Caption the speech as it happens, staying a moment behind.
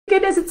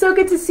Goodness, it's so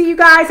good to see you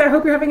guys. I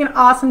hope you're having an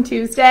awesome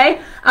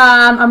Tuesday.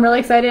 I'm really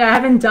excited. I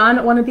haven't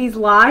done one of these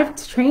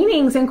live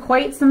trainings in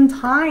quite some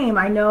time.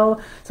 I know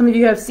some of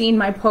you have seen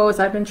my posts.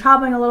 I've been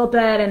traveling a little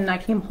bit and I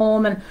came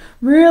home and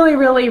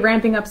really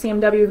ramping up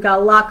CMW. We've got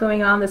a lot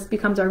going on. This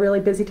becomes a really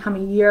busy time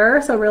of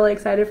year, so really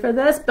excited for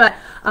this. But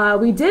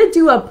we did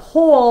do a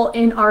poll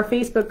in our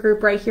Facebook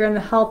group right here in the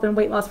Health and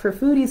Weight Loss for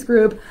Foodies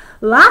group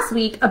last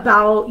week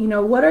about,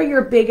 what are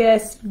your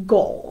biggest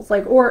goals?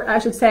 Or I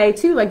should say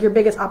too, your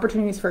biggest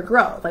opportunities for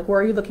growth.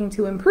 Where are you looking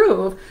to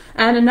improve?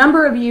 And a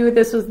number of you,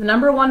 this was the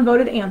 #1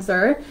 voted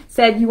answer,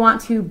 said you want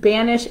to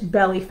banish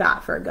belly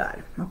fat for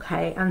good.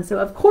 Okay. And so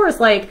of course,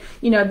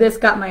 this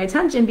got my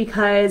attention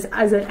because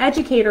as an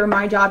educator,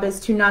 my job is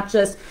to not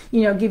just,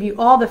 give you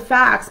all the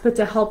facts, but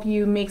to help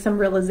you make some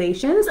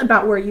realizations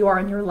about where you are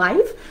in your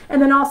life.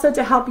 And then also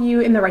to help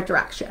you in the right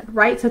direction,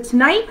 right? So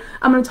tonight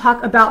I'm going to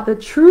talk about the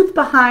truth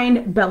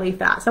behind belly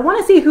fat. So I want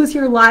to see who's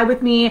here live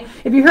with me.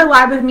 If you're here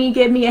live with me,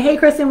 give me a, hey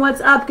Kristen,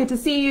 what's up? Good to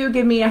see you.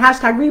 Give me a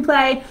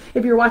 #replay.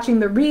 If you're watching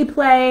the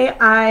replay,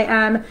 I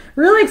am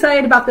really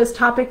excited about this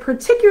topic,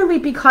 particularly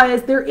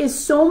because there is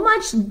so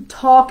much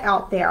talk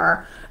out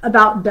there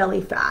about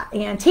belly fat.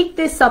 And take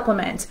this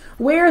supplement,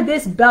 wear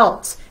this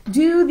belt,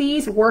 do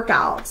these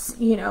workouts,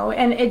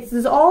 and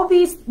there's all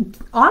these,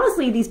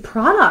 honestly, these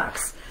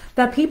products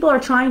that people are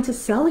trying to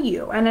sell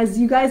you. And as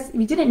you guys, if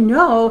you didn't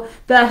know,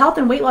 the health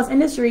and weight loss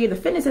industry, the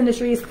fitness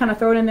industry is kind of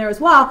thrown in there as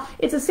well.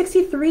 It's a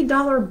 $63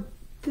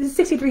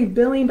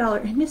 billion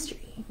industry.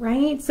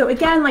 Right? So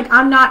again,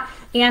 I'm not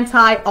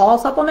anti all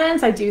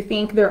supplements. I do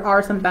think there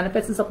are some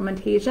benefits in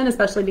supplementation,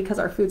 especially because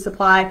our food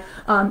supply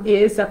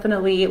is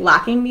definitely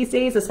lacking these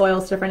days. The soil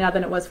is different now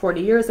than it was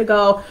 40 years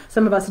ago.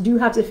 Some of us do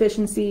have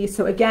deficiencies.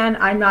 So again,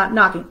 I'm not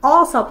knocking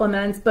all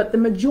supplements, but the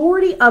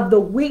majority of the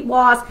weight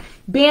loss,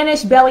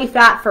 banish belly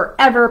fat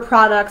forever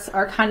products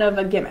are kind of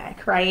a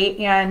gimmick, right?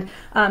 And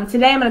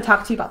today I'm going to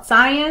talk to you about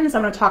science.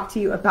 I'm going to talk to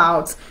you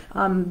about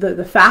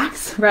the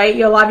facts, right?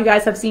 A lot of you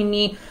guys have seen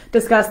me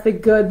discuss the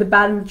good, the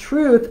bad, and the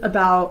truth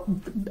about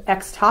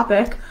X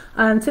topic.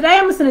 Today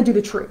I'm just going to do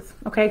the truth,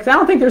 okay? Because I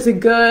don't think there's a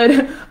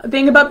good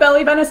thing about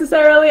belly fat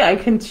necessarily. I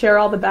can share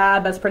all the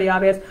bad, that's pretty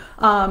obvious.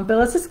 But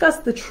let's discuss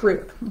the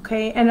truth,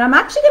 okay? And I'm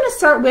actually going to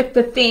start with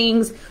the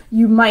things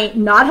you might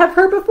not have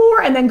heard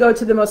before and then go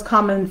to the most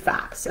common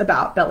facts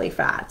about belly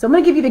fat. So I'm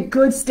going to give you the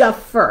good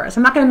stuff first.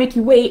 I'm not going to make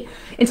you wait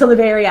until the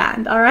very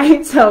end, all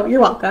right? So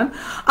you're welcome.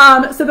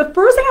 So the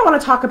first thing I want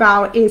to talk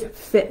about is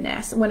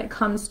fitness when it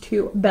comes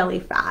to belly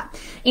fat.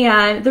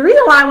 And the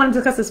reason why I want to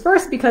discuss this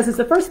first because it's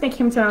the first thing that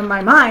came to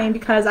my mind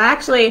because I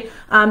actually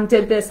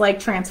did this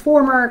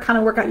transformer kind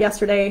of workout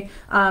yesterday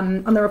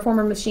on the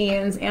reformer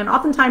machines. And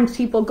oftentimes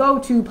people go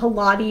to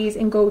Pilates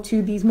and go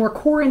to these more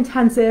core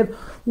intensive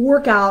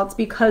workouts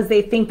because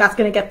they think that's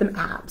going to get them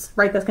abs,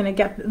 right? That's going to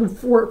get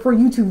for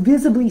you to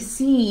visibly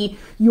see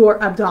your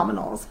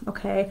abdominals,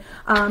 okay?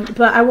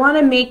 But I want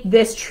to make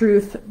this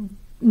truth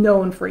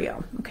known for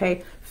you,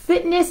 okay?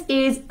 Fitness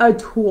is a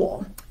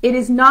tool. It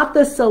is not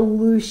the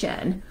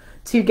solution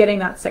to getting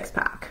that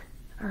six-pack.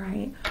 All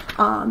right.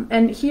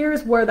 And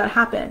here's where that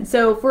happens.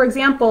 So for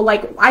example,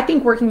 I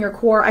think working your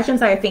core, I shouldn't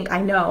say I think, I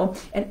know,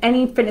 and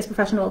any fitness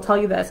professional will tell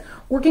you this,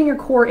 working your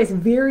core is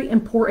very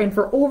important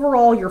for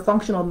overall your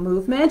functional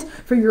movement.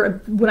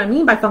 What I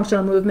mean by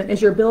functional movement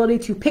is your ability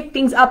to pick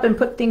things up and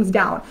put things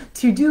down,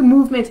 to do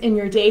movements in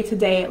your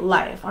day-to-day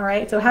life. All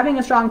right. So having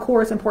a strong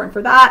core is important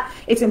for that.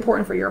 It's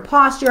important for your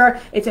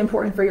posture. It's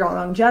important for your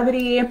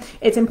longevity.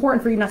 It's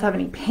important for you not to have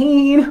any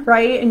pain,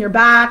 right, in your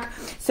back.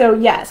 So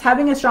yes,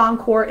 having a strong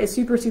core is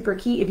super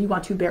key if you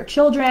want to bear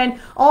children.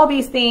 All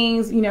these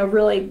things,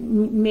 really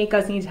make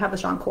us need to have a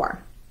strong core.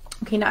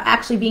 Okay, now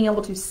actually being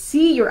able to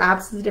see your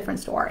abs is a different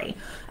story.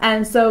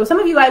 And so some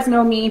of you guys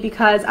know me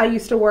because I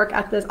used to work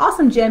at this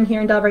awesome gym here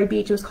in Delray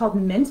Beach. It was called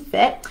Mint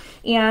Fit.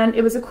 And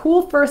it was a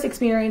cool first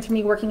experience for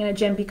me working in a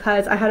gym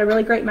because I had a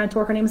really great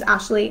mentor. Her name is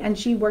Ashley, and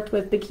she worked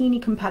with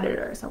bikini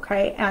competitors,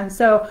 okay? And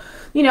so,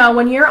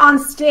 when you're on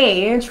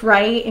stage,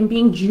 right, and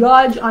being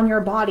judged on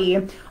your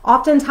body,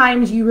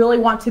 oftentimes you really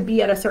want to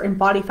be at a certain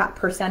body fat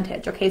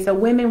percentage, okay? So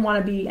women want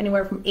to be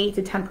anywhere from 8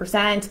 to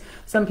 10%.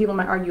 Some people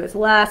might argue it's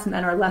less.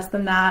 Men are less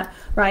than that,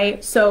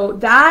 right? So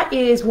that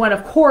is when,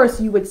 of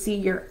course, you would see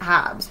your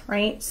abs,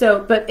 right?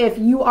 So, but if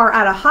you are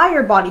at a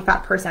higher body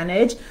fat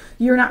percentage,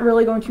 you're not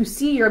really going to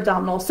see your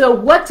abdominal. So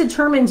what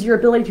determines your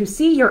ability to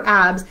see your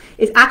abs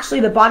is actually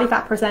the body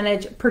fat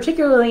percentage,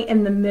 particularly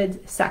in the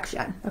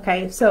midsection,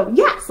 okay? So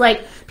yes,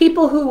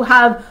 people who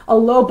have a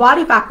low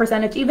body fat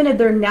percentage, even if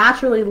they're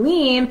naturally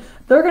lean,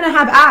 they're gonna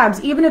have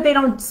abs, even if they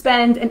don't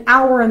spend an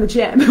hour in the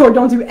gym or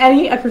don't do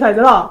any exercise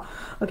at all.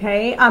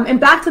 Okay, and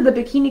back to the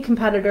bikini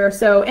competitor.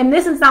 So, and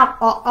this is not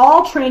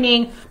all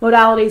training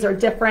modalities are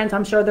different.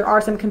 I'm sure there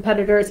are some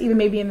competitors, even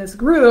maybe in this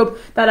group,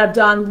 that have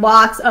done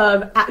lots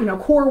of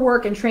core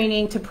work and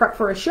training to prep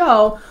for a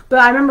show. But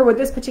I remember with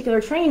this particular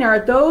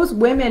trainer, those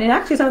women, and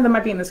actually some of them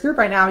might be in this group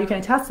right now, you can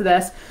attest to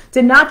this,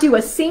 did not do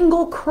a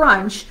single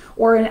crunch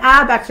or an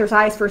ab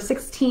exercise for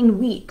 16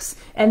 weeks.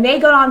 And they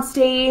got on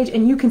stage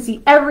and you can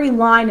see every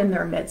line in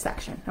their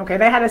midsection. Okay,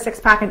 they had a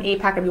 6-pack and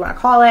 8-pack if you want to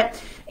call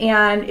it.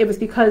 And it was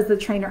because the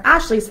trainer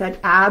Ashley said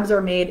abs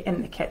are made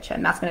in the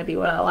kitchen. That's going to be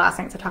one of the last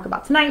things to talk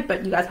about tonight,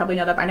 but you guys probably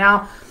know that by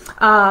now.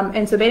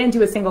 And so they didn't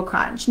do a single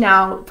crunch.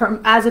 Now,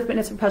 as a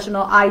fitness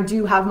professional, I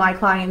do have my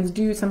clients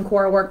do some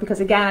core work because,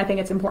 again, I think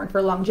it's important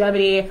for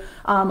longevity.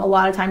 A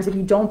lot of times if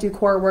you don't do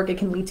core work, it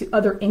can lead to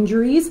other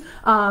injuries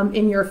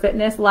in your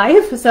fitness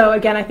life. So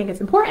again, I think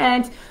it's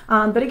important.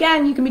 But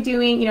again, you can be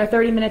doing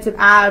 30 minutes of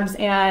abs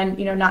and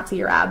not see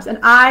your abs. And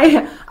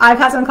I've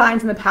had some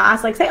clients in the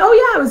past like say, oh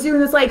yeah, I was doing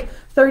this like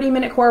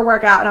 30-minute core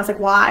workout, and I was like,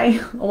 why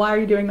are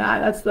you doing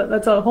that?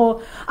 That's a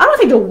whole, I don't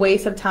think a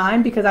waste of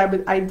time, because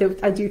I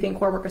do think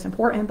core work is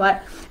important,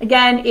 but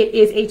again, it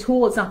is a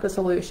tool, it's not the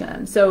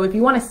solution. So if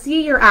you want to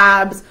see your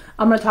abs,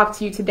 I'm going to talk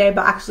to you today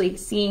about actually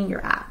seeing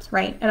your abs,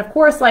 right? And of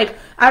course, like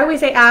I always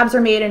say, abs are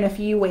made in a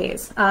few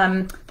ways.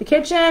 The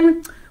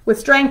kitchen, with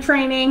strength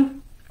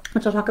training,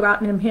 which I'll talk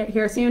about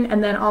here soon,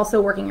 and then also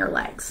working your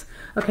legs.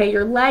 Okay,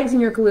 your legs and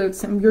your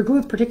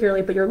glutes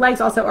particularly, but your legs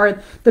also are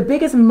the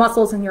biggest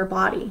muscles in your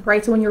body,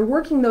 right? So when you're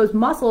working those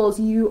muscles,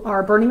 you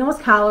are burning the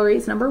most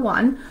calories, number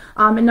one.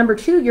 And number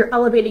two, you're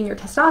elevating your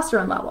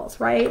testosterone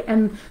levels, right?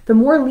 And the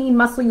more lean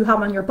muscle you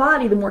have on your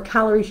body, the more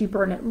calories you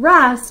burn at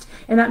rest,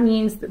 and that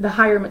means the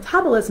higher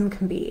metabolism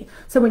can be.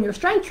 So when you're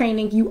strength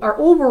training, you are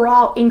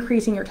overall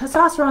increasing your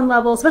testosterone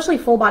levels, especially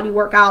full body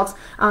workouts,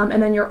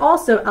 and then you're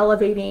also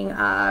elevating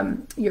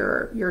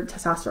your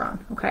testosterone,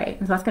 okay?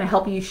 And so that's gonna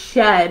help you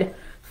shed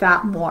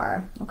fat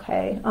more,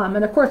 okay?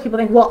 And of course people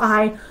think, well,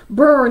 I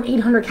burn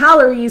 800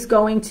 calories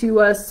going to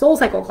a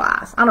SoulCycle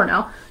class. I don't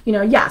know.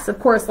 Yes, of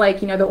course, like,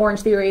 the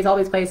Orange Theories, all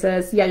these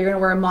places, yeah, you're gonna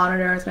wear a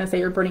monitor, it's gonna say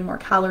you're burning more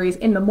calories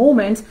in the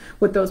moment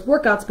with those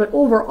workouts, but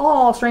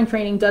overall, strength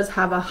training does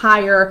have a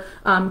higher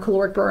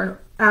caloric burn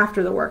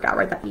after the workout,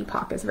 right? That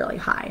EPOC is really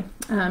high.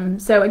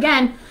 So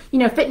again,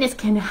 fitness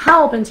can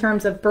help in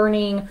terms of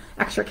burning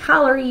extra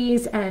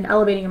calories and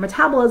elevating your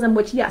metabolism,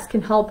 which yes,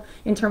 can help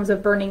in terms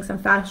of burning some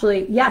fat,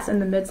 actually, yes, in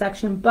the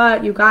midsection,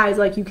 but you guys,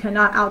 like, you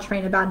cannot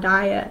out-train a bad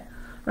diet,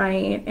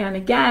 right? And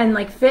again,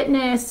 like,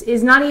 fitness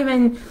is not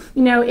even,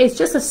 it's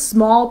just a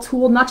small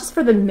tool, not just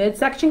for the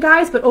midsection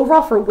guys, but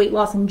overall for weight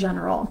loss in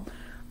general.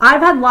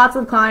 I've had lots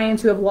of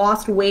clients who have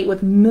lost weight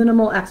with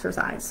minimal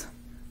exercise.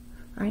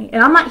 Right?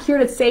 And I'm not here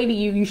to say to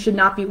you, you should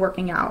not be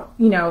working out,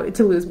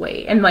 to lose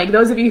weight. And like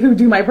those of you who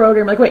do my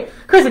program, like, wait,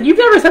 Kristen, you've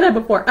never said that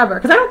before, ever.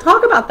 Because I don't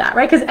talk about that,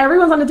 right? Because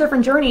everyone's on a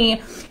different journey,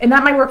 and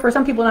that might work for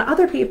some people, not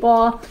other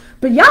people.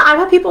 But yeah, I've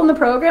had people in the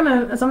program,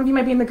 and some of you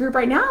might be in the group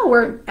right now,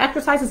 where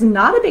exercise is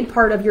not a big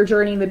part of your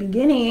journey in the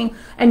beginning,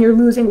 and you're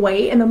losing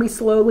weight, and then we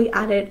slowly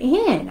add it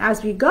in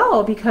as we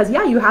go, because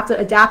yeah, you have to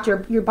adapt.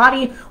 Your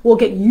body will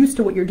get used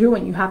to what you're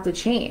doing. You have to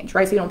change,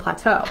 right? So you don't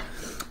plateau.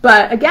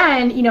 But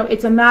again,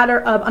 it's a matter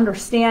of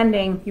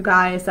understanding, you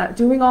guys, that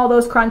doing all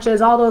those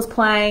crunches, all those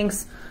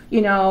planks,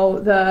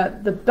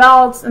 the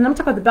belts, and I'm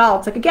talking about the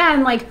belts, like,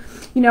 again, like,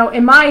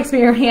 in my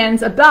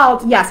experience, a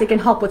belt, yes, it can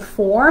help with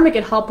form. It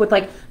can help with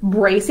like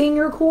bracing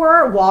your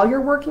core while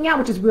you're working out,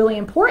 which is really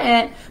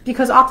important,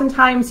 because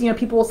oftentimes,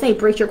 people will say,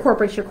 brace your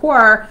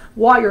core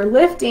while you're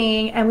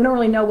lifting, and we don't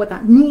really know what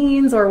that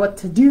means or what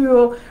to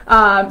do.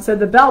 So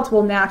the belt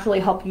will naturally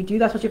help you do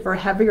that, especially for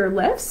heavier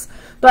lifts.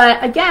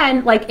 But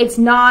again, like, it's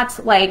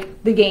not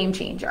like the game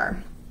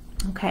changer.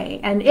 Okay,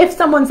 and if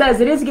someone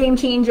says it is a game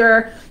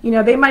changer,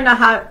 they might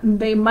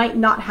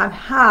not have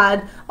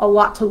had a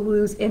lot to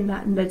lose in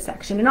that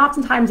midsection, and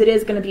oftentimes it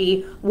is going to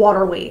be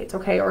water weight,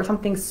 okay, or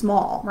something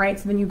small, right?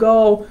 So then you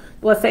go,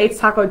 let's say it's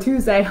Taco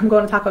Tuesday. I'm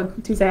going to Taco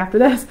Tuesday after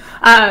this.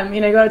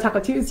 You go to Taco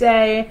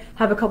Tuesday,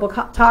 have a couple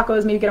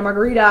tacos, maybe get a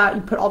margarita.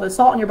 You put all the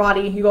salt in your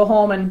body. You go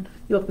home and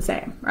you look the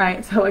same,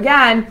 right? So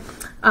again,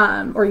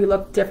 or you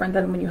look different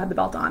than when you had the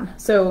belt on.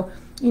 So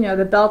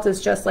the belt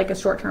is just like a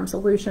short-term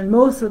solution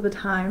most of the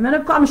time. And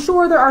I'm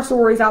sure there are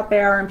stories out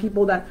there and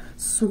people that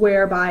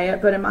swear by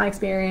it, but in my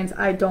experience,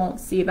 I don't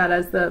see that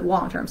as the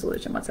long-term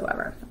solution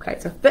whatsoever. Okay,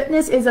 so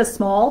fitness is a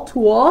small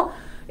tool.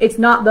 It's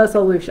not the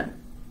solution.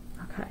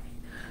 Okay,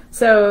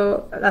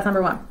 so that's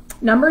number one.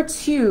 Number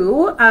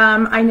two,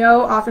 I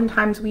know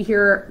oftentimes we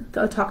hear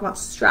talk about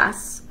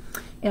stress,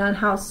 and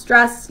how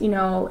stress,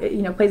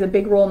 plays a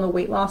big role in the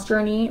weight loss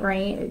journey,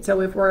 right?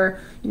 So if we're,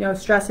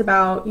 stressed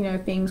about,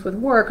 things with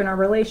work and our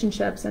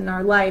relationships and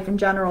our life in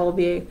general,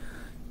 the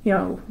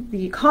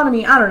the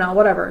economy, I don't know,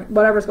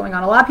 whatever's going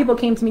on. A lot of people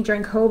came to me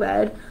during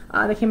COVID.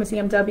 They came to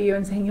CMW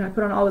and saying, I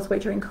put on all this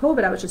weight during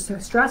COVID. I was just so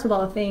stressed with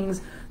all the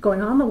things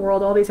going on in the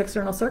world, all these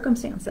external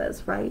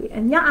circumstances, right?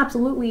 And yeah,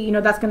 absolutely,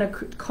 that's going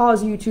to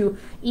cause you to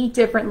eat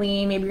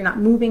differently. Maybe you're not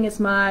moving as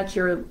much.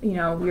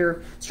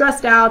 You're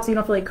stressed out, so you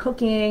don't feel like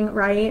cooking,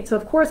 right? So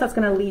of course that's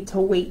going to lead to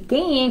weight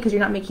gain because you're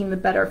not making the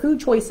better food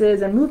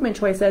choices and movement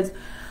choices.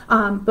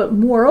 But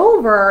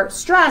moreover,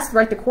 stress,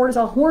 right, the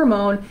cortisol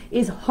hormone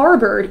is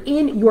harbored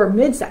in your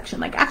midsection,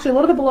 like actually a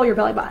little bit below your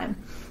belly button.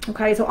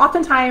 Okay, so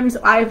oftentimes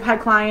I've had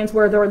clients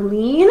where they're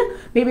lean,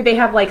 maybe they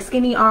have like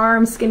skinny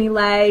arms, skinny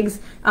legs,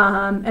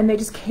 and they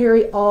just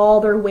carry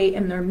all their weight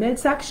in their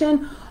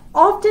midsection.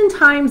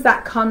 Oftentimes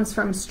that comes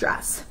from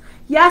stress.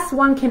 Yes,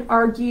 one can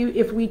argue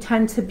if we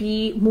tend to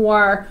be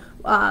more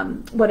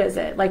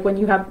like when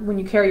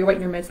you carry your weight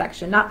in your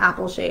midsection, not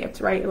apple shaped,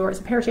 right? Or it's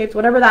pear shaped,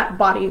 whatever that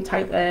body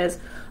type is.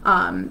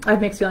 I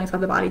have mixed feelings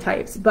about the body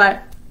types,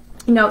 but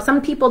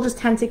some people just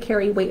tend to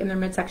carry weight in their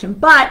midsection.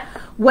 But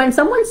when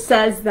someone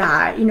says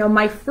that,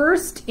 my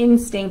first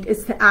instinct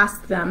is to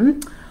ask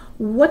them,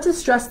 what does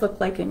stress look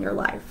like in your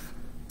life?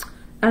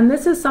 And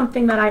this is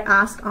something that I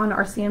ask on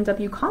our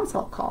CMW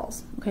consult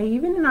calls. Okay,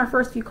 even in our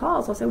first few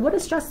calls, I'll say, what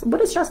does stress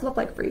look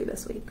like for you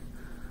this week?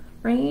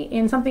 Right?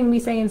 And something we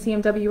say in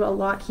CMW a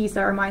lot, Kisa,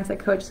 our mindset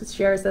coach,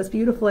 shares this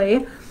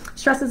beautifully.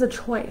 Stress is a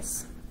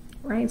choice,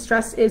 right?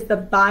 Stress is the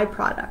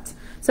byproduct.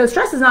 So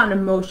stress is not an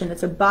emotion,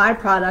 it's a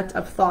byproduct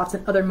of thoughts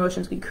and other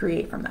emotions we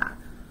create from that.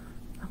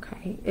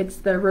 Okay, it's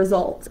the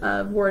result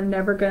of we're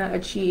never gonna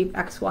achieve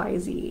X, Y,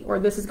 Z, or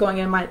this is going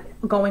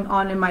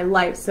on in my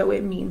life, so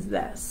it means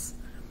this.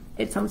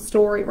 It's some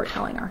story we're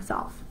telling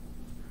ourselves.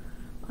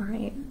 All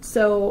right,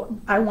 so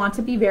I want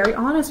to be very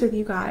honest with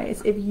you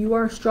guys. If you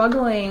are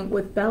struggling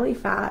with belly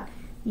fat,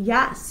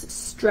 yes,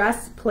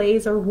 stress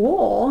plays a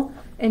role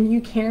in you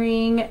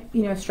carrying,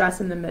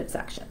 stress in the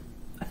midsection,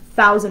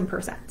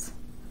 1,000%.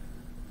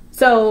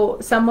 So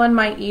someone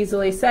might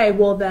easily say,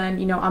 well then,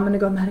 I'm going to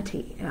go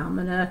meditate and I'm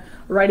going to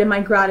write in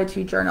my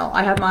gratitude journal.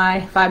 I have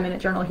my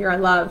 5-minute journal here I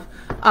love.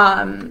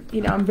 I'm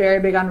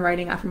very big on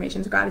writing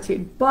affirmations of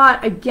gratitude.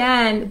 But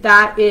again,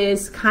 that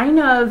is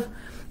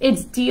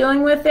it's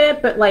dealing with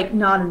it, but like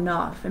not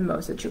enough in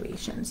most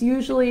situations.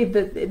 Usually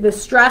the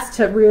stress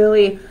to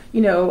really,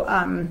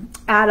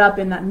 add up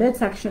in that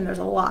midsection, there's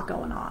a lot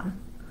going on.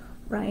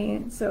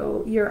 Right?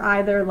 So you're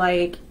either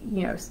like,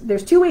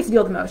 there's two ways to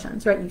deal with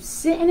emotions, right? You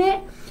sit in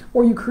it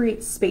or you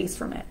create space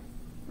from it,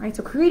 right?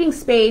 So creating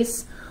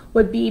space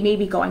would be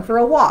maybe going for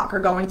a walk or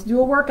going to do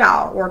a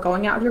workout or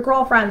going out with your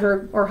girlfriends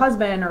or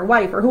husband or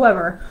wife or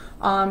whoever,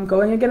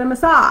 going to get a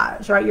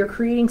massage, right? You're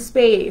creating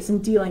space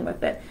and dealing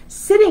with it.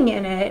 Sitting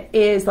in it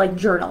is like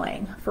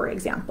journaling, for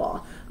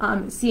example.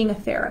 Seeing a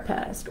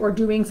therapist or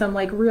doing some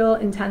like real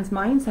intense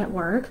mindset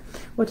work,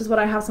 which is what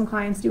I have some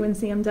clients do in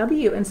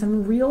CMW, and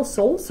some real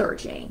soul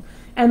searching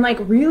and like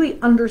really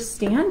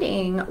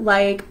understanding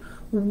like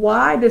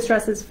why the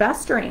stress is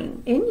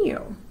festering in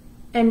you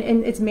and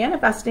it's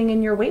manifesting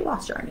in your weight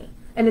loss journey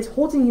and it's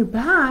holding you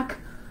back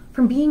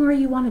from being where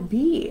you want to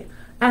be.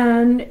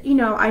 And,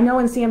 I know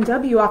in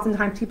CMW,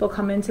 oftentimes people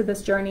come into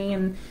this journey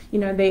and,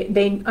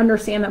 they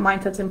understand that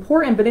mindset's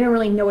important, but they don't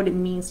really know what it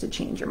means to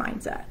change your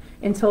mindset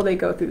until they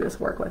go through this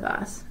work with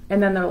us.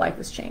 And then their life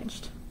is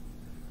changed.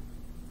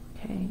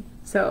 Okay.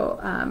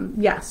 So,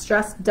 yes,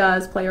 stress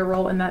does play a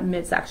role in that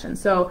midsection.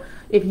 So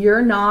if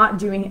you're not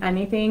doing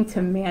anything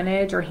to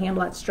manage or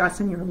handle that stress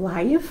in your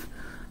life,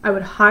 I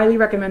would highly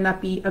recommend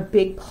that be a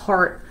big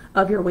part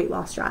of your weight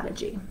loss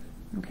strategy.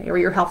 Okay. Or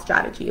your health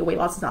strategy. Weight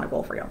loss is not a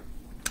goal for you.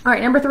 All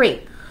right, number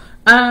 3,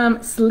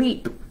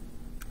 sleep.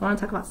 I want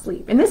to talk about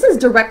sleep. And this is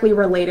directly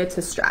related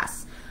to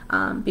stress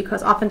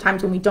because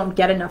oftentimes when we don't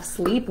get enough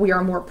sleep, we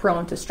are more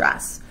prone to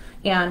stress.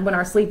 And when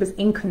our sleep is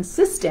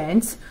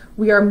inconsistent,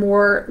 we are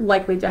more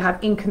likely to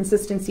have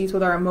inconsistencies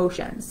with our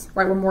emotions,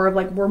 right? We're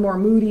more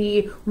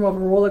moody, we're more of a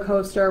roller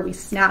coaster, we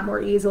snap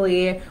more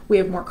easily, we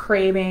have more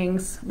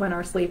cravings when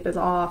our sleep is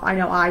off. I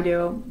know I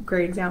do,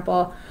 great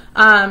example.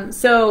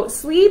 So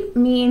sleep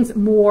means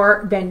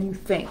more than you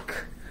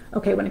think.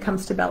 Okay, when it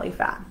comes to belly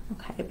fat,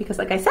 okay, because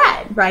like I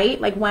said,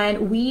 right, like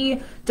when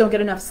we don't get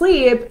enough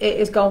sleep, it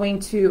is going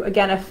to,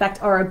 again,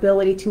 affect our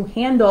ability to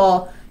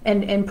handle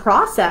and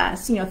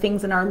process,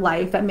 things in our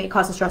life that may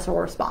cause a stressful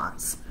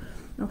response,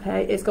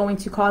 okay? It's going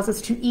to cause us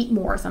to eat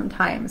more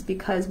sometimes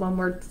because when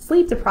we're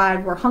sleep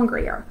deprived, we're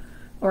hungrier,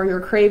 or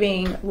you're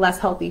craving less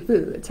healthy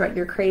foods, right?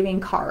 You're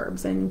craving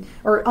carbs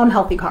or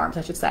unhealthy carbs,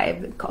 I should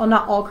say.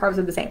 Not all carbs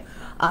are the same.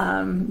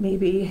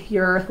 Maybe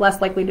you're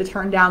less likely to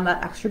turn down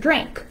that extra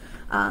drink.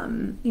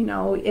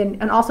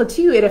 And also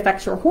too, it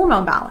affects your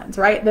hormone balance,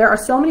 right? There are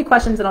so many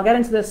questions, and I'll get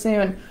into this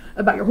soon,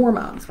 about your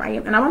hormones,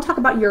 right? And I want to talk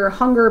about your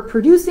hunger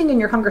producing and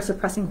your hunger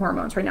suppressing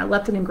hormones right now,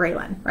 leptin and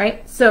ghrelin,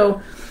 right?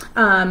 So,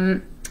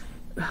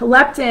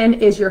 leptin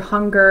is your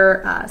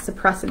hunger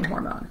suppressing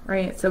hormone,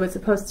 right? So it's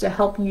supposed to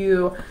help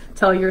you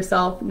tell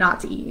yourself not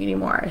to eat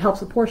anymore. It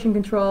helps with portion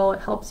control. It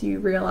helps you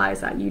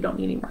realize that you don't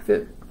need any more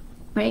food,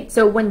 right?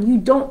 So when you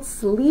don't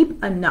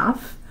sleep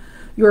enough,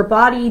 your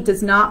body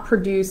does not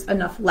produce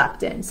enough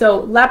leptin.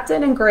 So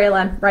leptin and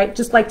ghrelin, right,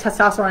 just like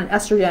testosterone and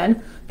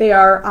estrogen, they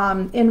are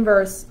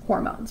inverse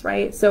hormones,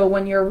 right? So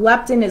when your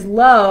leptin is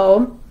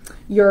low,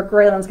 your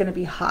ghrelin is going to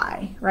be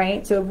high,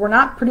 right? So if we're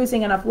not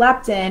producing enough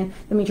leptin,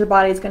 that means your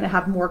body is going to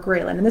have more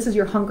ghrelin. And this is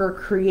your hunger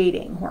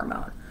creating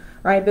hormone,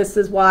 right? This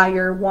is why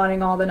you're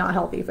wanting all the not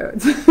healthy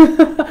foods.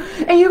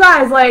 And you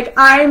guys, like,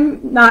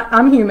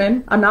 I'm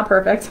human. I'm not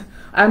perfect.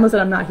 I almost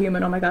said I'm not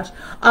human. Oh my gosh.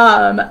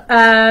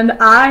 And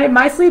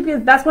my sleep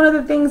is, that's one of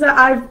the things that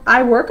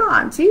I work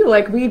on too.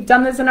 Like, we've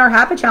done this in our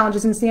habit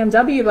challenges in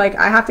CMW. Like,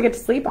 I have to get to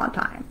sleep on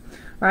time,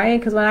 right?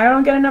 Because when I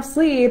don't get enough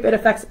sleep, it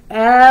affects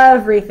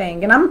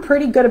everything. And I'm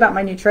pretty good about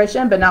my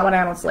nutrition, but not when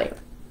I don't sleep.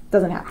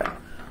 Doesn't happen.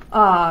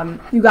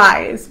 You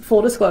guys,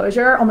 full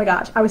disclosure, oh my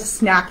gosh, I was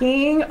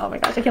snacking. Oh my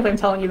gosh, I can't believe I'm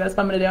telling you this,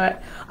 but I'm gonna do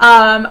it.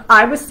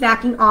 I was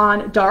snacking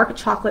on dark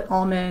chocolate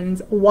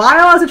almonds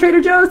while I was at Trader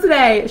Joe's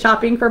today,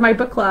 shopping for my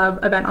book club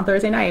event on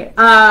Thursday night.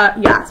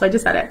 Yeah, so I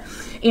just said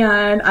it.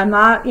 And I'm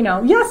not, you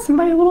know, yes, am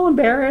I a little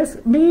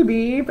embarrassed?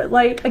 Maybe, but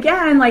like,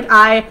 again, like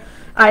I'm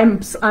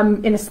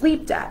in a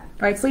sleep debt,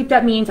 right? Sleep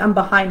debt means I'm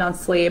behind on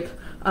sleep.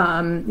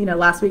 You know,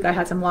 last week I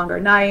had some longer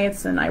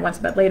nights and I went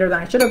to bed later than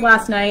I should have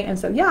last night. And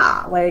so,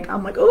 yeah, like,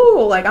 I'm like,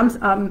 ooh, like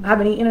I'm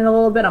haven't eaten in a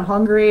little bit. I'm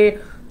hungry.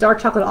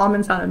 Dark chocolate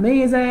almonds sound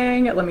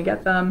amazing. Let me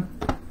get them.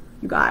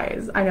 You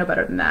guys, I know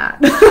better than that.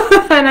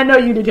 And I know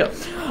you do too.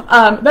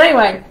 But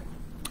anyway,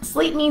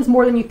 sleep means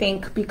more than you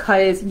think,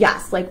 because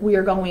yes, like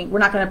we're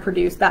not going to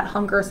produce that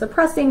hunger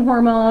suppressing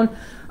hormone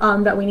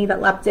that we need,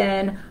 that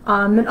leptin.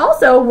 And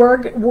also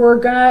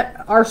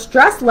our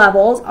stress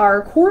levels,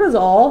 our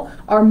cortisol,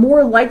 are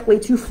more likely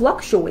to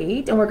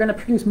fluctuate, and we're going to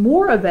produce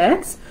more of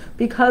it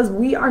because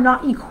we are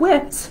not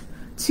equipped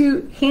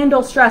to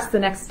handle stress the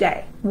next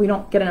day. We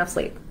don't get enough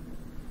sleep.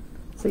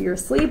 So your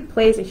sleep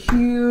plays a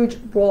huge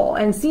role.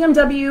 And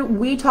CMW,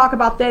 we talk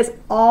about this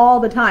all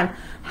the time.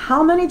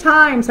 How many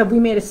times have we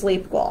made a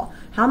sleep goal?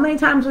 How many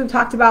times we've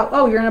talked about,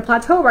 oh, you're in a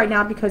plateau right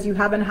now because you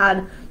haven't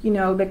had, you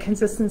know, the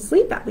consistent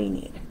sleep that we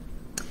need.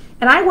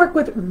 And I work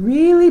with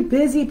really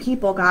busy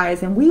people,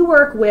 guys, and we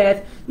work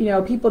with, you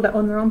know, people that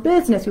own their own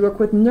business. We work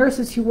with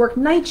nurses who work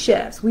night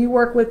shifts. We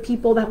work with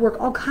people that work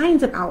all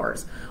kinds of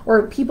hours,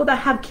 or people that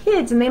have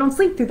kids and they don't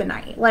sleep through the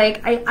night.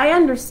 Like, I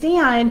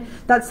understand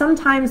that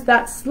sometimes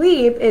that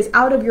sleep is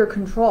out of your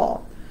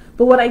control.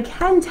 But what I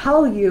can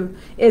tell you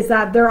is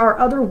that there are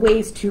other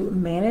ways to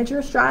manage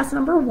your stress,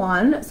 number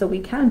one, so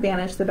we can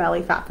banish the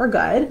belly fat for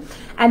good.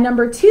 And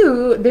number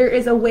two, there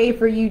is a way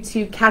for you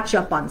to catch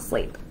up on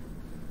sleep,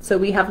 so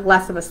we have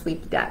less of a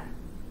sleep debt.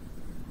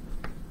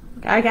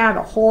 Okay, I can have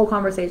a whole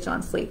conversation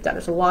on sleep debt.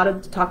 There's a lot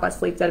to talk about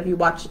sleep debt if you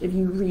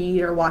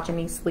read or watch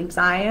any sleep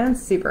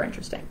science. Super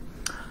interesting.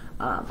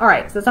 All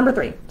right, so that's number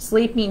three.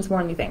 Sleep means more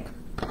than you think.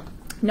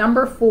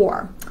 Number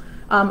four,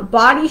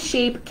 body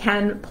shape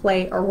can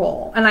play a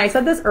role. And I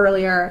said this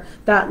earlier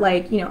that,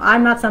 like, you know,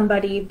 I'm not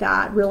somebody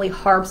that really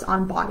harps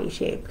on body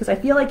shape, because I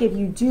feel like if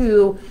you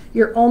do,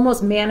 you're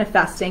almost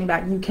manifesting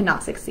that you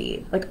cannot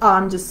succeed. Like, oh,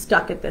 I'm just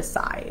stuck at this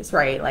size,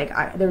 right?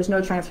 Like, there's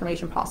no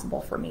transformation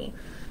possible for me.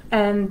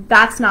 And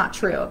that's not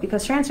true,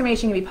 because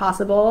transformation can be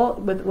possible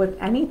with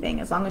anything,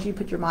 as long as you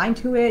put your mind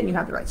to it and you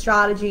have the right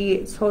strategy.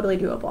 It's totally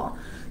doable.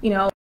 You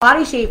know,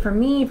 body shape for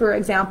me, for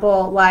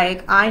example,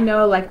 like, I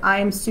know, like,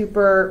 I'm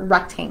super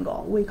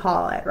rectangle, we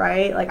call it,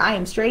 right? Like, I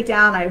am straight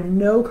down, I have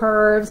no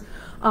curves.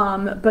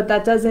 But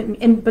that doesn't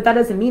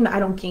mean that I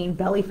don't gain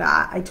belly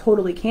fat. I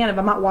totally can. If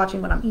I'm not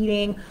watching what I'm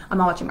eating, I'm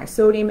not watching my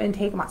sodium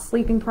intake, I'm not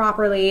sleeping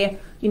properly,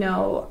 you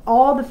know,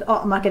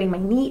 I'm not getting my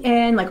meat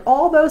in, like,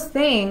 all those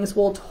things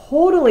will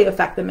totally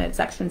affect the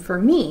midsection for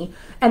me.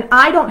 And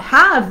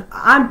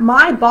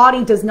my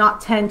body does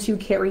not tend to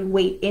carry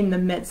weight in the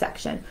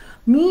midsection.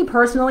 Me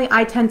personally,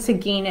 I tend to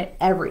gain it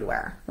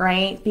everywhere,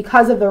 right?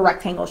 Because of the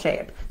rectangle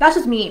shape. That's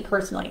just me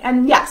personally.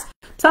 And yes,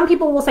 some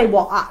people will say,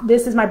 well,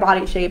 this is my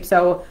body shape,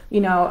 so,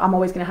 you know, I'm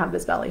always going to have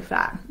this belly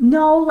fat.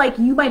 No, like,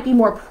 you might be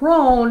more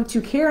prone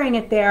to carrying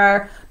it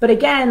there. But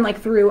again, like,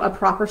 through a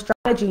proper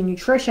strategy,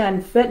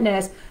 nutrition,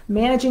 fitness,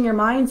 managing your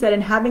mindset,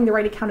 and having the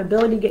right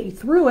accountability to get you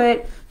through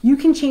it, you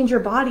can change your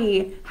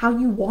body how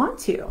you want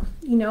to.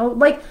 You know,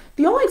 like,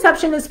 the only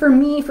exception is for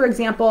me, for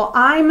example,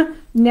 I'm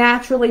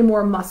naturally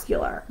more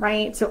muscular,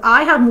 right? So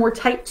I have more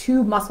type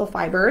 2 muscle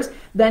fibers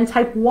than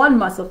type 1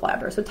 muscle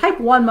fibers. So type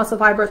 1 muscle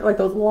fibers are like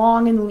those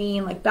long and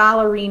lean, like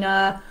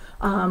ballerina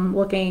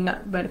looking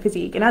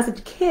physique. And as a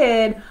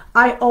kid,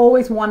 I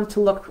always wanted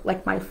to look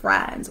like my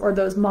friends, or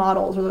those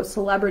models, or those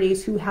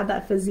celebrities who had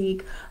that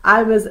physique.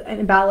 I was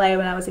in ballet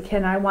when I was a kid,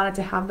 and I wanted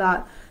to have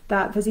that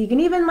physique.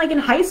 And even, like, in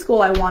high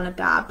school, I wanted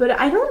that. But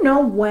I don't know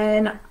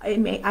when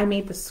I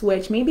made the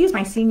switch. Maybe it's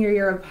my senior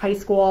year of high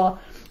school.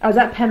 I was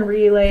at Penn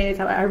Relays.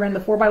 I ran the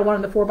 4x1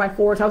 and the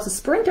 4x4. So I was a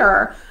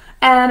sprinter.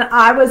 And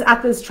I was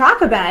at this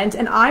track event,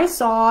 and I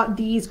saw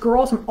these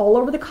girls from all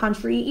over the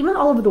country, even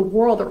all over the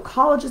world. There were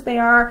colleges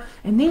there,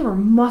 and they were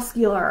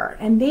muscular,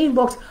 and they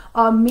looked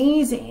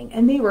amazing,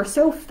 and they were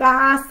so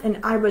fast. And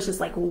I was just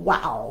like,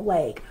 wow,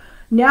 like,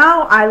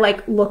 now I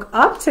like look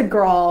up to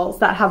girls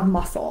that have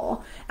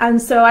muscle. And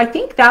so I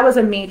think that was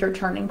a major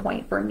turning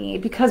point for me,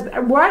 because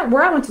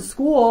where I went to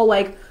school,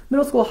 like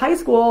middle school, high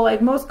school,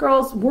 like most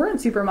girls weren't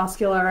super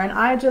muscular, and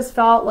I just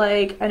felt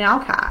like an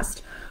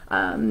outcast.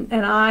 And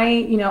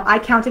I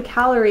counted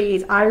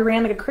calories. I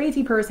ran like a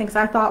crazy person because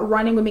I thought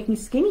running would make me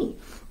skinny.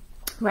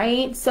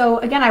 Right? So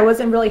again, I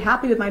wasn't really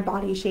happy with my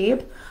body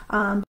shape.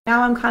 Now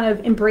I'm kind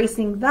of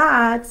embracing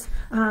that.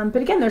 But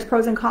again, there's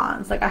pros and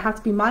cons. Like I have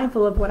to be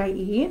mindful of what I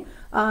eat,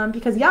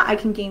 because yeah, I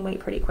can gain weight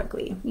pretty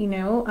quickly,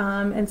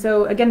 and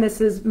so again,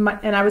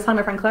 and I was telling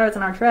my friend Claire, it's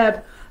on our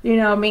trip,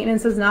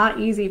 maintenance is not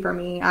easy for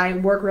me. I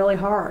work really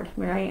hard,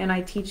 right? And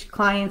I teach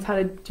clients how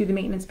to do the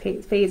maintenance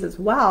phase as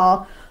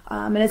well.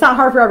 And it's not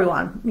hard for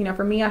everyone.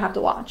 For me, I have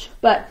to watch,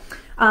 but,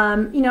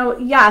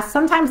 yeah,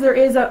 sometimes there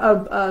is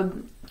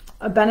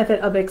a benefit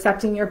of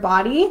accepting your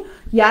body.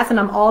 Yes, and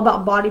I'm all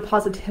about body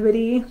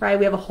positivity, right?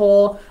 We have a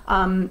whole,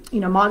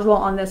 module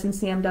on this in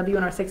CMW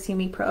in our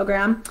 16-week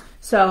program.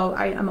 So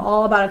I'm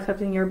all about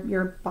accepting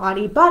your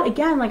body. But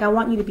again, like I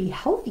want you to be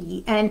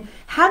healthy, and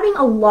having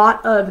a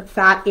lot of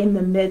fat in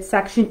the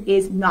midsection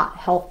is not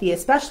healthy,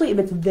 especially if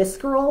it's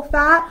visceral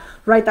fat,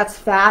 right? That's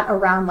fat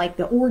around like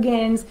the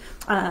organs.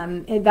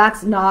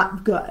 That's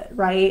not good,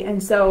 right?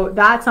 And so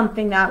that's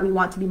something that we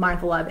want to be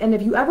mindful of. And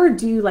if you ever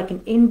do like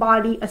an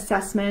in-body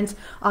assessment,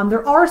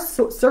 there are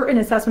certain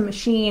assessment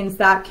machines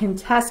that can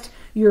test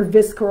your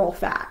visceral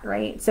fat,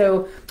 right?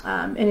 So,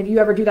 and if you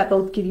ever do that,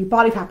 they'll give you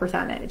body fat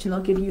percentage, and they'll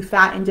give you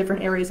fat in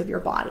different areas of your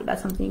body.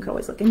 That's something you can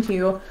always look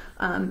into.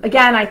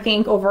 Again, I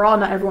think overall,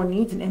 not everyone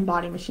needs an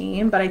in-body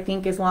machine, but I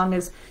think as long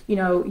as,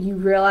 you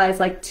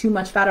realize like too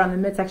much fat on the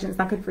midsection, it's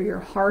not good for your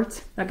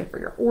heart, not good for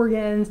your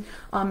organs.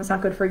 It's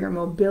not good for your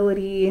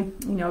mobility.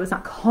 It's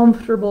not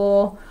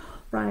comfortable.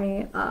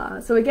 Right.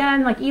 So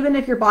again, like even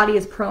if your body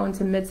is prone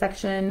to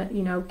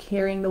midsection,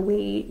 carrying the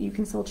weight, you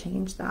can still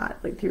change that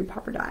like through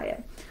proper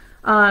diet.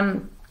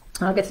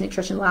 I'll get to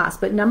nutrition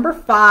last, but number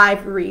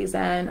 5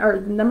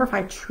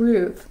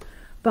 truth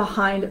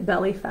behind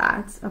belly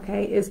fat,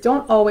 okay, is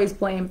don't always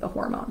blame the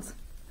hormones.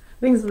 I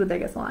think this is the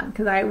biggest one,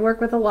 because I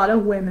work with a lot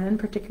of women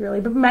particularly,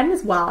 but men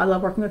as well. I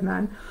love working with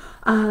men.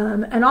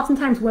 And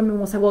oftentimes women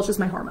will say, well, it's just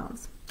my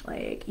hormones.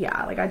 Like,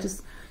 yeah, like I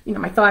just,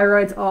 my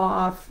thyroid's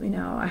off,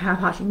 I have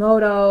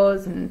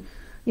Hashimoto's and,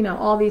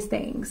 all these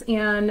things.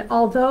 And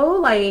although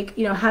like,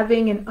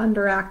 having an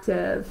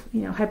underactive,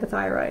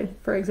 hypothyroid,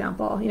 for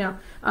example,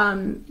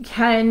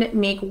 can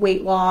make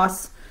weight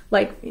loss,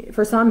 like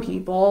for some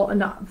people, and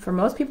not for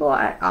most people.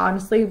 I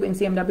honestly, in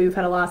CMW, we've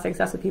had a lot of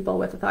success with people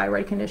with a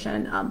thyroid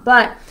condition.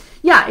 But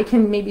yeah, it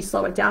can maybe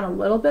slow it down a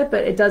little bit,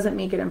 but it doesn't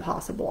make it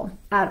impossible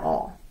at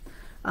all.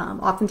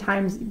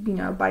 Oftentimes,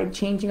 by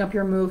changing up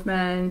your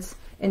movement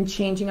and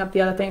changing up the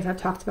other things I've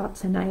talked about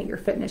tonight, your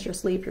fitness, your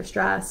sleep, your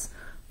stress,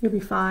 you'll be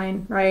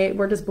fine, right?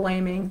 We're just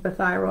blaming the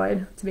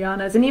thyroid, to be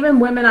honest. And even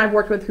women I've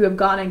worked with who have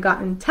gone and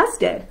gotten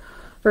tested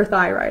for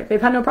thyroid,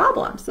 they've had no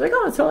problems. So they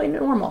go, it's totally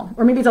normal.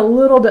 Or maybe it's a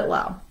little bit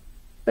low,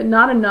 but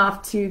not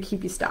enough to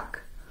keep you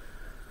stuck.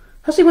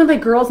 Especially when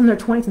like girls in their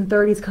 20s and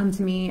 30s come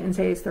to me and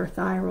say it's their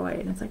thyroid.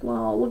 And it's like,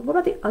 well, what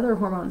about the other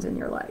hormones in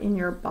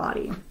your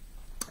body?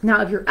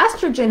 Now, if your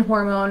estrogen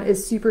hormone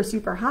is super,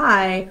 super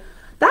high,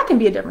 that can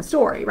be a different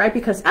story, right?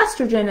 Because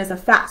estrogen is a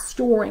fat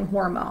storing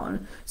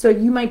hormone. So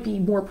you might be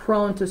more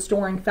prone to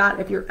storing fat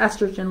if your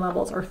estrogen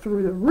levels are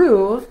through the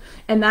roof.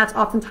 And that's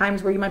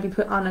oftentimes where you might be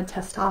put on a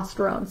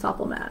testosterone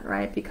supplement,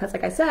 right? Because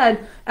like I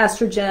said,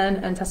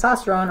 estrogen and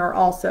testosterone are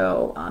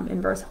also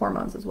inverse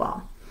hormones as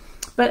well.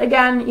 But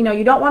again,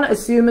 you don't want to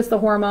assume it's the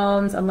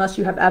hormones unless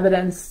you have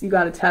evidence. You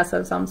got a test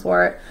of some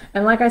sort.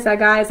 And like I said,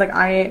 guys, like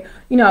I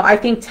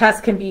think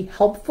tests can be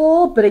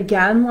helpful. But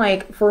again,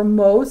 like for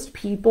most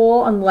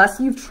people, unless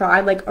you've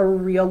tried like a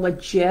real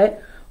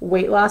legit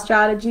weight loss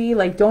strategy,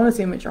 like don't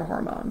assume it's your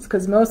hormones,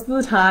 because most of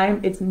the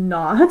time it's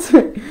not.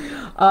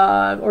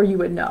 Or you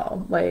would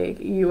know, like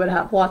you would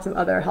have lots of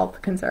other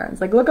health concerns.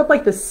 Like look up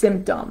like the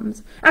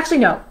symptoms. Actually,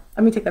 no,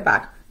 let me take that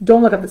back.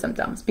 Don't look up the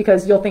symptoms,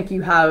 because you'll think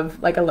you have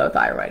like a low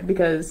thyroid,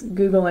 because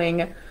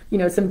Googling,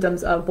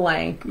 symptoms of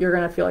blank, you're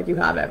going to feel like you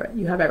have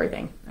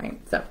everything, right?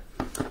 So,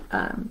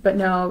 but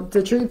no,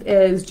 the truth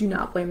is do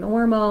not blame the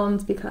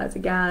hormones, because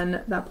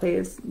again, that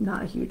plays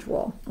not a huge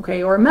role.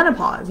 Okay. Or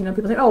menopause,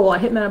 people say, oh, well, I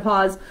hit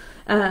menopause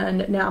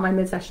and now my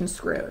midsection's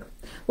screwed.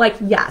 Like,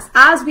 yes,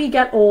 as we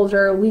get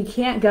older, we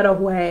can't get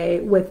away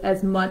with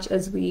as much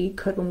as we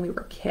could when we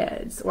were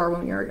kids or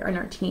when we were in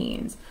our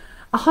teens.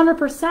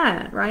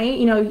 100%,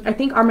 right? I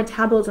think our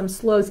metabolism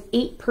slows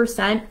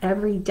 8%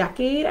 every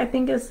decade, I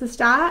think is the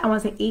stat. I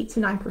want to say 8 to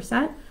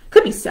 9%.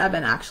 Could be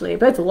 7 actually,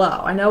 but it's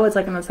low. I know it's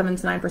like in the 7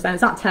 to 9%.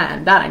 It's not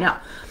 10, that I know.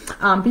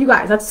 But you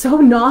guys, that's so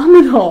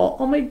nominal.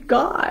 Oh my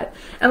God.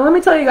 And let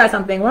me tell you guys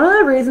something. One of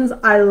the reasons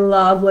I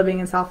love living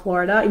in South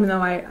Florida, even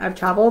though I've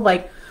traveled,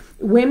 like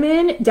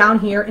women down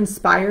here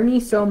inspire me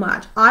so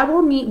much. I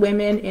will meet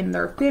women in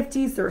their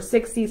 50s, their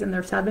 60s, and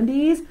their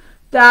 70s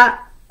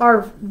that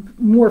are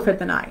more fit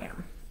than I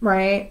am,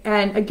 right?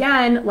 And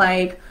again,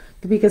 like,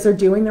 because they're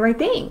doing the right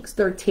things.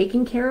 They're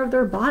taking care of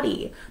their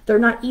body. They're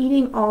not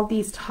eating all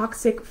these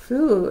toxic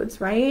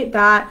foods, right?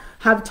 That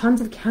have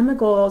tons of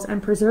chemicals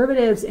and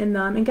preservatives in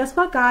them. And guess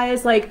what,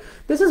 guys? Like,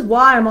 this is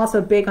why I'm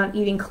also big on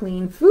eating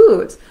clean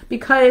foods,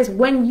 because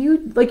when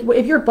you, like,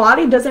 if your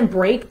body doesn't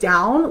break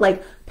down,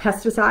 like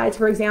pesticides,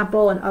 for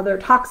example, and other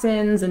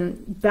toxins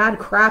and bad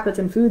crap that's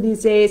in food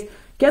these days,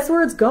 guess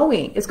where it's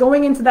going? It's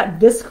going into that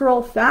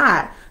visceral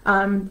fat,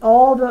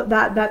 all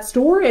that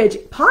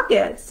storage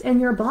pockets in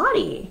your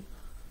body.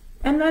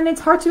 And then it's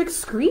hard to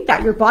excrete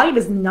that. Your body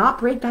does not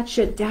break that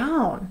shit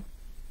down.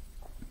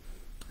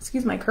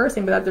 Excuse my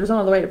cursing, but there's no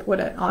other way to put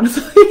it,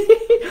 honestly.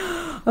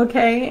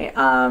 Okay,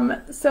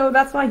 so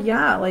that's why,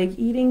 yeah, like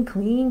eating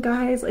clean,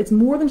 guys, it's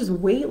more than just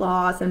weight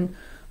loss, and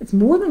it's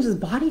more than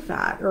just body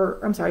fat, or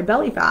I'm sorry,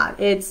 belly fat.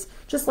 It's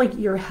just like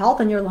your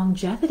health and your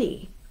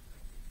longevity,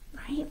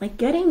 right? Like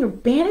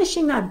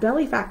banishing that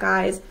belly fat,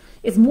 guys,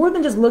 is more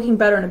than just looking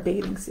better in a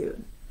bathing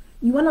suit.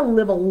 You want to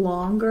live a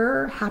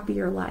longer,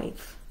 happier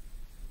life.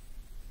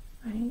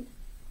 Right?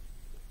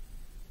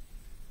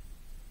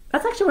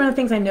 That's actually one of the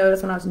things I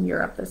noticed when I was in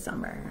Europe this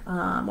summer.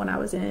 When I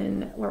was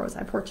in, where was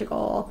I?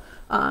 Portugal,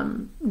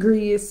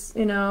 Greece,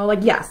 you know, like,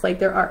 yes, like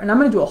there are, and I'm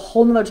going to do a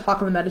whole nother talk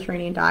on the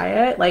Mediterranean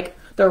diet, like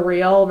the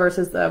real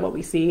versus what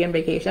we see in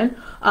vacation,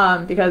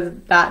 because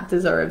that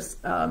deserves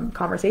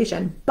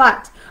conversation.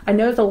 But I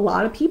noticed a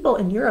lot of people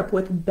in Europe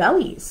with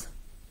bellies,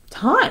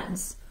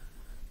 tons.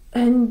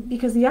 And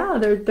because, yeah,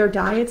 their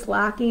diet's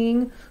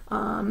lacking,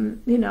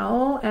 you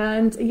know,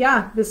 and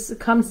yeah, this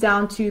comes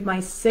down to my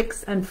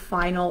sixth and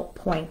final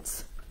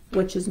point,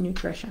 which is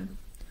nutrition.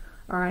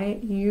 All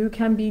right. You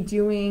can be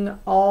doing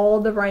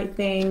all the right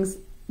things,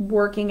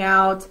 working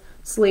out,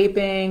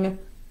 sleeping,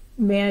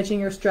 managing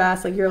your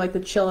stress, like you're like the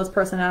chillest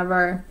person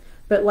ever.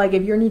 But like,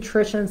 if your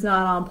nutrition's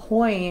not on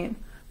point,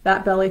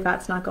 that belly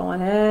fat's not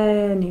going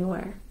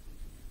anywhere.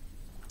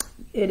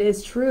 It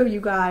is true,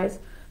 you guys.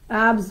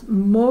 Abs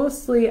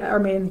mostly are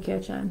made in the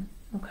kitchen,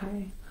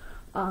 okay?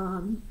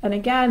 And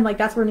again, like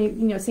that's where, you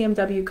know,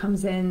 CMW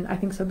comes in, I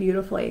think, so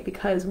beautifully,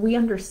 because we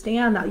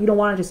understand that you don't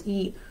want to just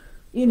eat,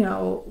 you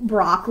know,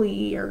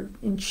 broccoli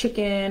and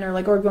chicken, or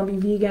you're going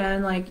to be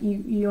vegan. Like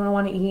you don't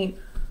want to eat,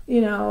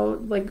 you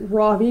know, like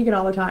raw vegan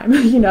all the time,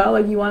 you know,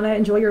 like you want to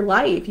enjoy your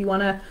life. You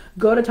want to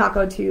go to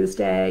Taco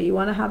Tuesday. You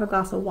want to have a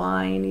glass of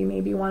wine. You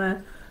maybe want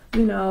to,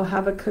 you know,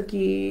 have a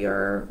cookie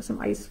or some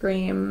ice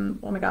cream.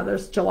 Oh my God,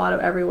 there's gelato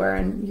everywhere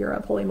in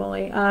Europe, holy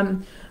moly.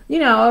 You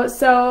know,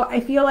 so I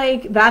feel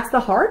like that's the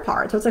hard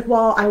part. So it's like,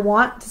 well, I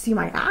want to see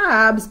my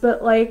abs,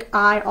 but like,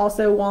 I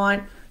also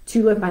want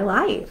to live my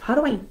life. How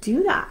do I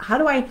do that? How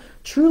do I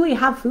truly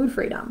have food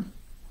freedom?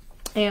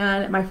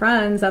 And my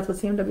friends, that's what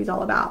CMW is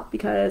all about,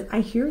 because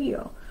I hear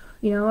you.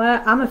 You know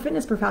what? I'm a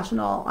fitness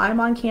professional. I'm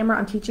on camera.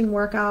 I'm teaching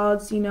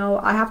workouts. You know,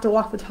 I have to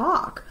walk the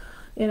talk.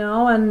 You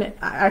know, and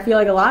I feel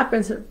like a lot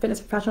of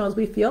fitness professionals,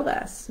 we feel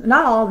this.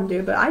 Not all of them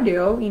do, but I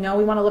do. You know,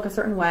 we want to look a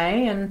certain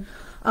way, and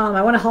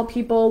I want to help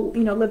people,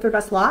 you know, live their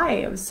best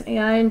lives.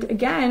 And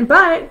again,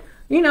 but,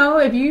 you know,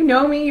 if you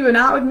know me, you've been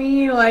out with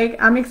me, like,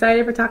 I'm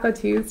excited for Taco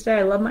Tuesday.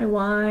 I love my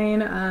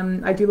wine.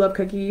 I do love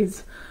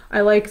cookies.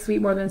 I like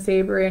sweet more than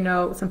savory. I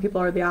know some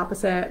people are the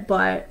opposite,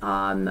 but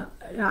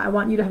I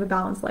want you to have a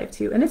balanced life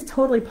too. And it's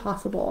totally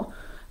possible.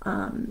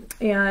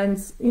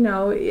 And you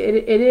know, it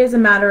is a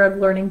matter of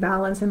learning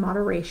balance and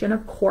moderation,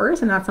 of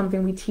course, and that's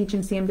something we teach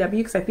in CMW,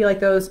 because I feel like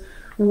those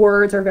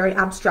words are very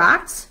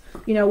abstract.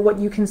 You know, what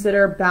you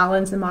consider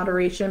balance and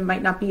moderation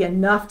might not be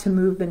enough to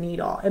move the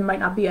needle. It might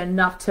not be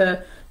enough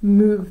to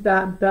move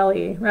that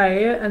belly,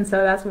 right? And so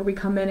that's where we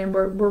come in, and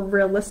we're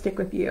realistic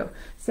with you.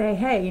 Say,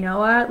 hey, you know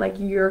what? Like,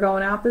 you're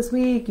going out this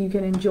week, you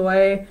can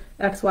enjoy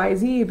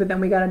XYZ, but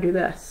then we got to do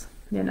this.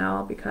 You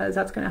know, because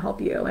that's going to help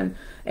you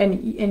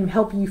and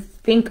help you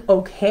think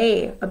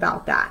okay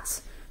about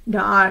that.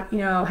 Not, you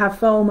know, have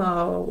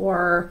FOMO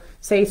or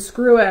say,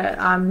 screw it,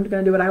 I'm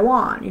going to do what I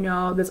want. You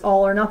know, this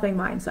all or nothing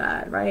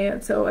mindset,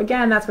 right? So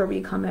again, that's where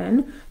we come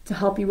in to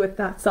help you with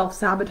that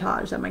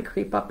self-sabotage that might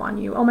creep up on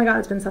you. Oh my God,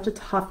 it's been such a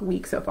tough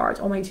week so far. It's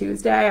only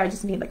Tuesday. I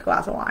just need like a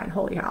glass of wine.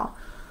 Holy hell.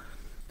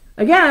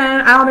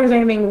 Again, I don't think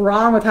there's anything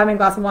wrong with having a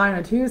glass of wine on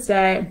a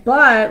Tuesday,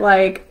 but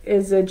like,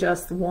 is it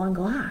just one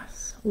glass?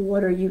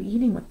 What are you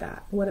eating with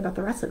that? What about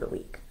the rest of the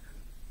week?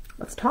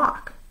 Let's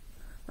talk,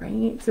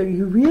 right? So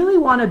you really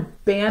want to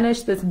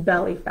banish this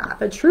belly fat.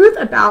 The truth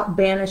about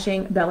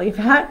banishing belly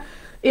fat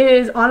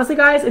is, honestly,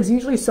 guys, it's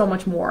usually so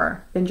much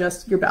more than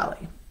just your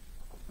belly.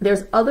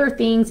 There's other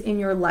things in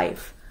your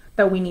life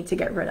that we need to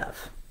get rid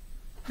of.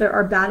 There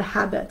are bad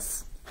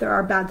habits. There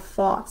are bad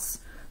thoughts.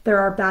 There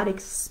are bad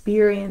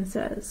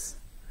experiences.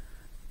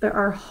 There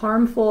are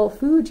harmful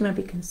foods you might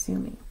be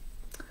consuming.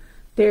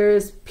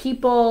 There's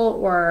people,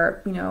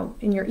 or, you know,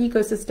 in your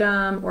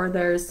ecosystem, or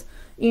there's,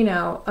 you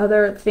know,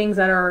 other things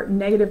that are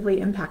negatively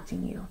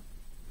impacting you.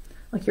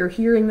 Like, you're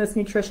hearing this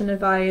nutrition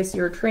advice,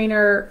 your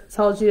trainer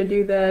tells you to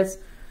do this,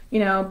 you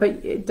know, but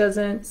it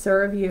doesn't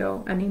serve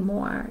you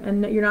anymore,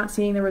 and you're not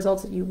seeing the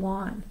results that you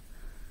want.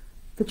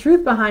 The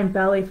truth behind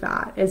belly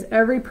fat is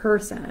every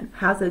person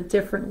has a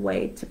different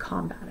way to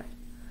combat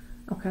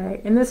it.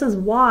 Okay, and this is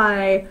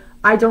why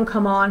I don't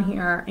come on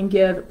here and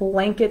give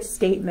blanket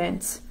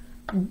statement,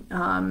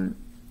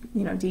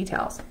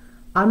 details.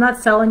 I'm not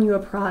selling you a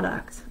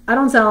product. I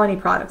don't sell any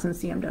products in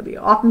CMW.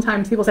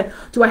 Oftentimes people say,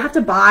 do I have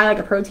to buy like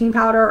a protein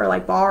powder or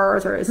like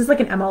bars, or is this like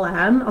an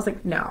MLM? I was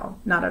like, no,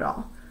 not at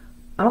all.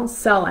 I don't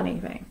sell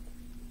anything.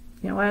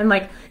 And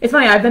like, it's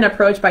funny, I've been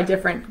approached by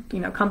different,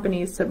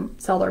 companies to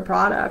sell their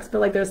products, but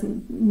like there's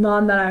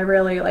none that I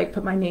really like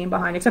put my name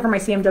behind, except for my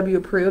CMW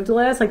approved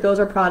list. Like those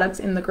are products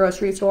in the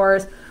grocery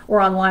stores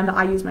or online that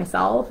I use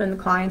myself and the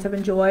clients have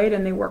enjoyed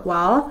and they work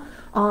well.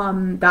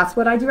 That's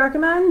what I do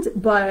recommend,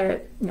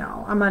 but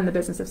no, I'm not in the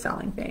business of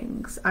selling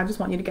things. I just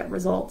want you to get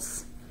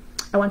results.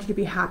 I want you to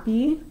be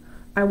happy.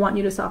 I want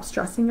you to stop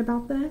stressing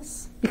about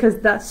this,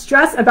 because that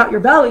stress about your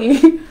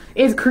belly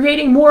is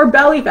creating more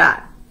belly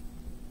fat.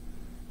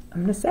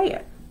 I'm going to say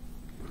it.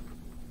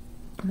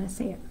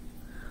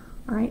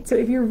 All right. So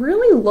if you're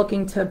really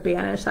looking to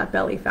banish that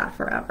belly fat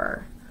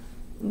forever,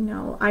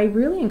 I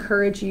really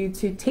encourage you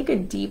to take a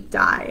deep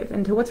dive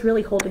into what's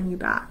really holding you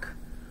back.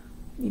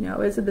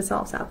 Is it the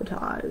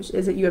self-sabotage?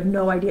 Is it you have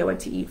no idea what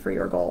to eat for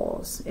your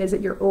goals? Is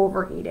it you're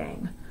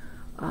overeating?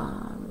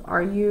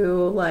 Are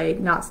you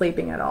like not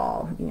sleeping at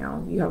all?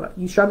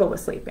 You struggle with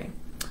sleeping.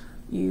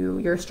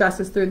 Your stress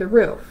is through the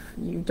roof.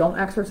 You don't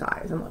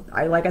exercise. And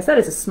like I said,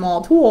 it's a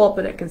small tool,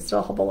 but it can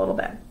still help a little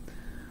bit.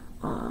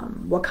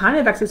 What kind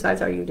of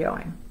exercise are you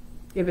doing?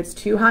 If it's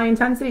too high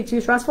intensity,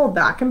 too stressful,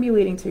 that can be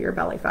leading to your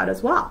belly fat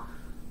as well.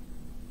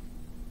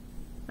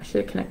 I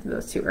should have connected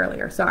those two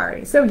earlier.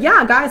 Sorry. So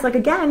yeah, guys, like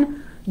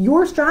again,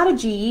 your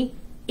strategy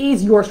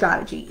is your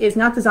strategy. It's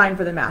not designed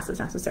for the masses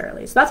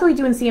necessarily. So that's what we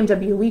do in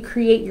CMW. We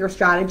create your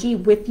strategy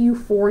with you,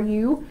 for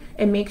you,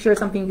 and make sure it's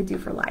something you can do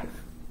for life.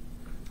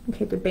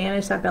 Okay, to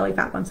banish that belly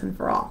fat once and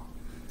for all.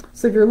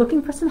 So if you're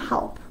looking for some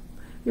help,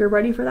 you're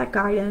ready for that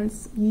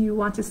guidance, you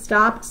want to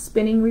stop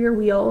spinning your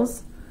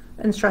wheels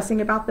and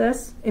stressing about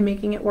this and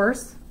making it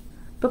worse,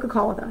 book a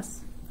call with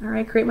us. All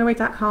right,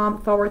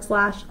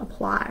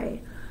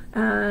 createmyweight.com/apply.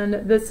 And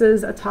this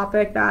is a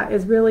topic that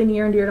is really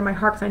near and dear to my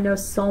heart because I know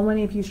so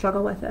many of you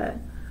struggle with it.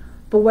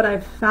 But what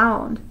I've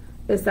found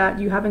is that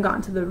you haven't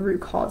gotten to the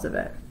root cause of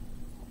it,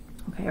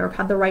 okay, or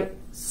had the right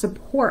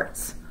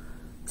supports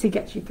to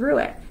get you through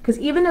it. Because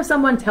even if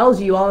someone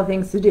tells you all the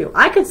things to do,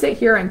 I could sit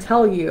here and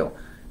tell you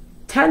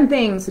 10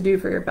 things to do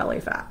for your belly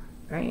fat,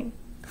 right?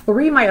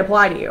 3 might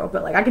apply to you,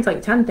 but like I can tell you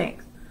 10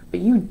 things, but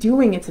you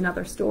doing it's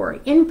another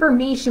story.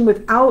 Information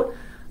without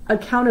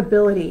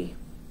accountability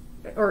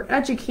or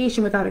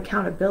education without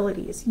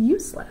accountability is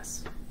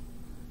useless.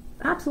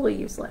 Absolutely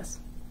useless.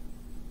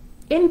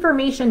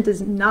 Information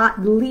does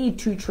not lead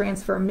to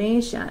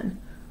transformation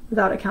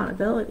without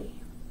accountability.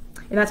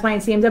 And that's why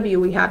in CMW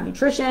we have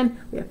nutrition,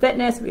 we have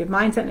fitness, we have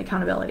mindset, and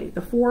accountability.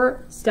 The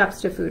 4 steps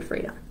to food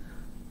freedom.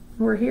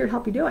 We're here to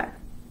help you do it.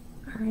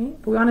 All right.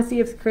 But we want to see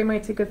if Create My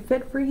Weight's a good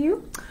fit for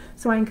you.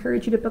 So I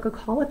encourage you to book a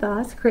call with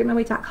us,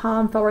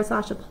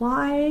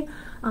 createmyweight.com/apply.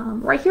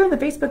 Right here in the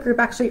Facebook group,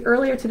 actually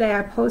earlier today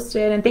I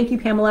posted, and thank you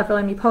Pamela for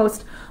letting me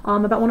post,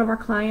 about one of our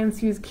clients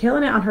who's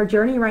killing it on her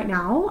journey right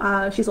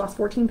now. She's lost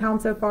 14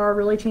 pounds so far,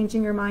 really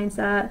changing her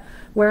mindset,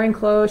 wearing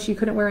clothes she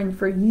couldn't wear in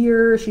for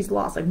years. She's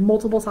lost like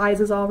multiple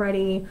sizes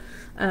already,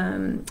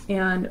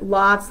 and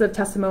lots of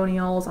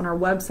testimonials on our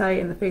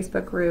website and the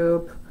Facebook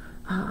group.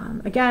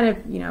 Again,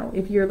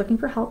 if you're looking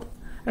for help,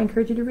 I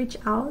encourage you to reach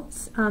out.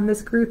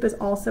 This group is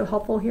also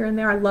helpful here and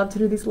there. I love to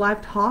do these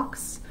live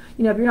talks.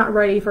 If you're not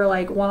ready for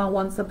like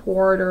one-on-one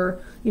support or,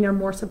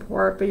 more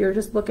support, but you're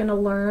just looking to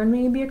learn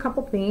maybe a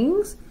couple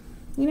things,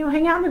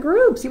 hang out in the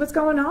group, see what's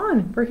going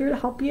on. We're here to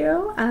help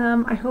you.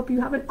 I hope you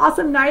have an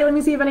awesome night. Let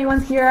me see if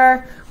anyone's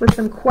here with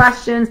some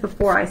questions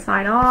before I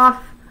sign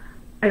off.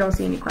 I don't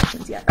see any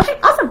questions yet. Okay,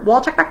 awesome. Well,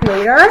 I'll check back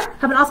later.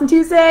 Have an awesome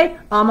Tuesday.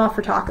 I'm off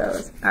for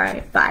tacos. All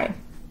right, bye.